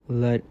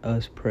Let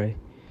us pray.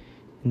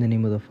 In the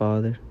name of the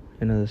Father,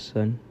 and of the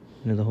Son,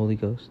 and of the Holy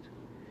Ghost.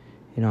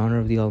 In honor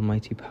of the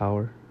almighty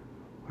power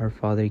our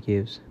Father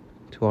gives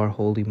to our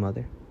Holy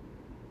Mother.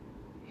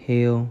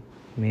 Hail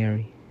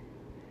Mary,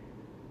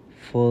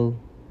 full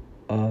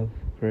of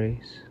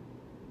grace.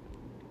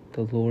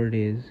 The Lord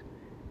is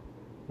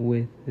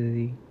with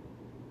thee.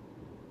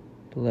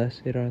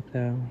 Blessed art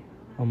thou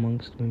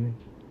amongst women,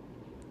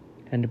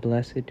 and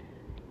blessed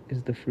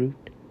is the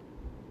fruit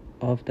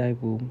of thy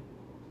womb,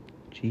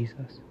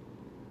 Jesus.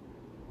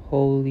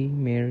 Holy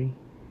Mary,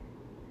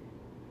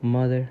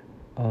 Mother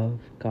of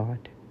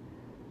God,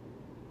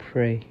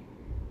 pray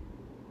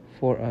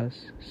for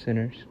us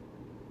sinners,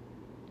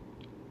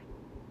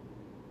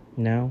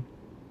 now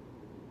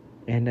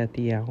and at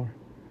the hour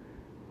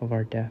of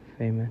our death.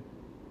 Amen.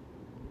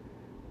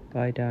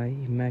 By thy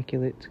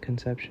immaculate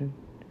conception,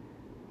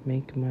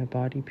 make my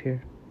body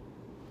pure,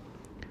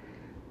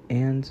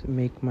 and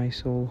make my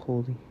soul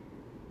holy.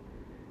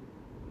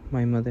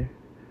 My Mother,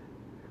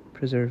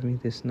 preserve me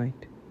this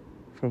night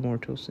from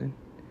mortal sin,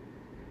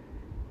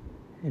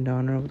 in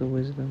honor of the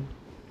wisdom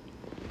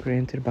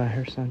granted by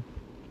her Son.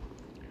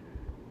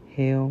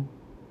 Hail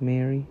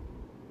Mary,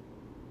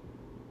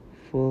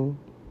 full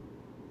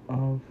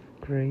of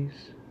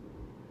grace.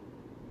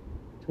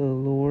 The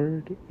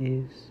Lord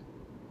is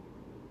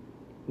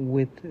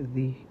with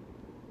thee.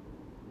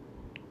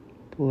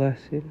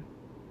 Blessed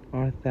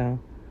art thou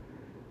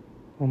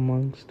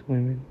amongst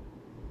women,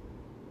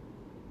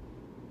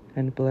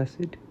 and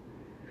blessed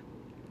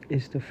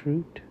is the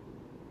fruit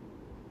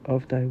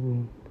of thy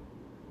womb,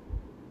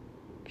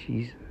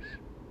 Jesus.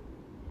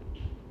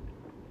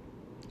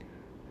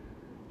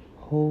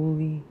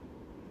 Holy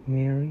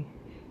Mary,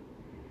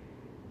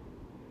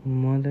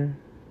 Mother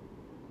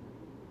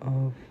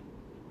of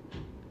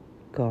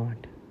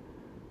God,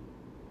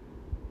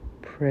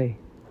 pray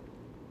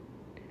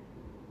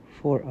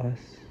for us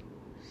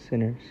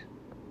sinners,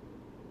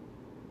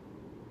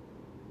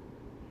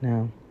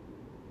 now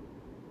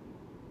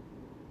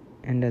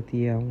and at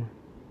the hour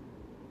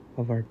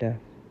of our death.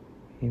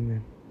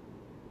 Amen.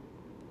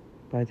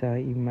 By thy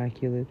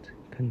immaculate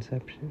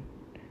conception,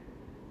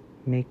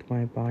 make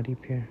my body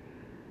pure,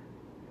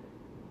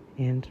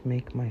 and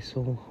make my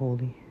soul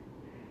holy.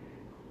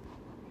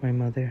 My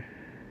Mother,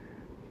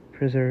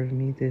 preserve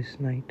me this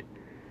night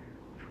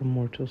from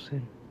mortal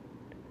sin,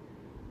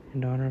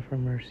 in honor of her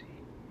mercy,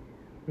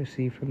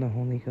 receive from the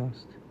Holy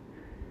Ghost.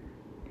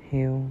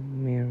 Hail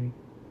Mary,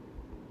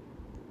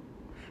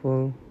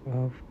 full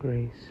of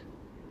grace.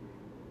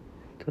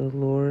 The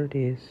Lord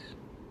is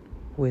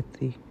with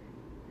thee.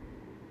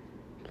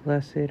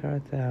 Blessed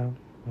art thou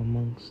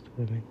amongst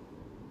women,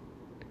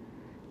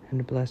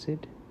 and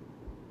blessed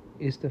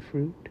is the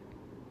fruit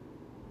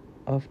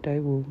of thy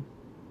womb,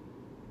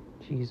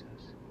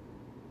 Jesus.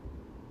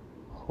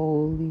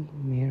 Holy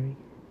Mary,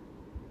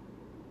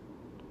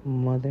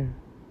 Mother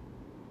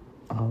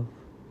of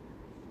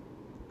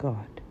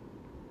God,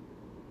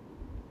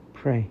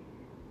 pray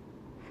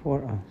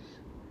for us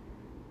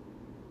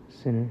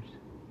sinners,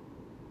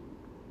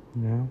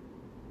 now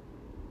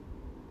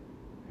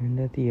and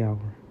at the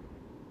hour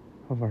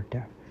of our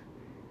death.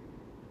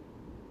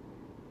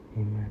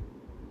 Amen.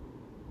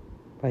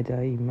 By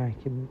thy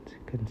immaculate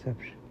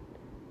conception,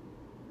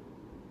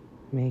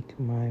 make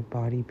my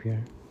body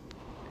pure,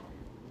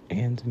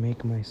 and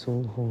make my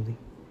soul holy.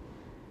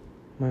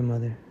 My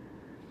Mother,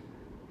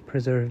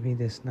 preserve me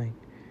this night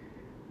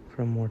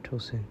from mortal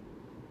sin.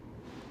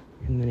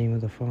 In the name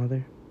of the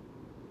Father,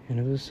 and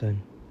of the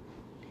Son,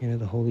 and of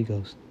the Holy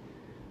Ghost.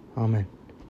 Amen.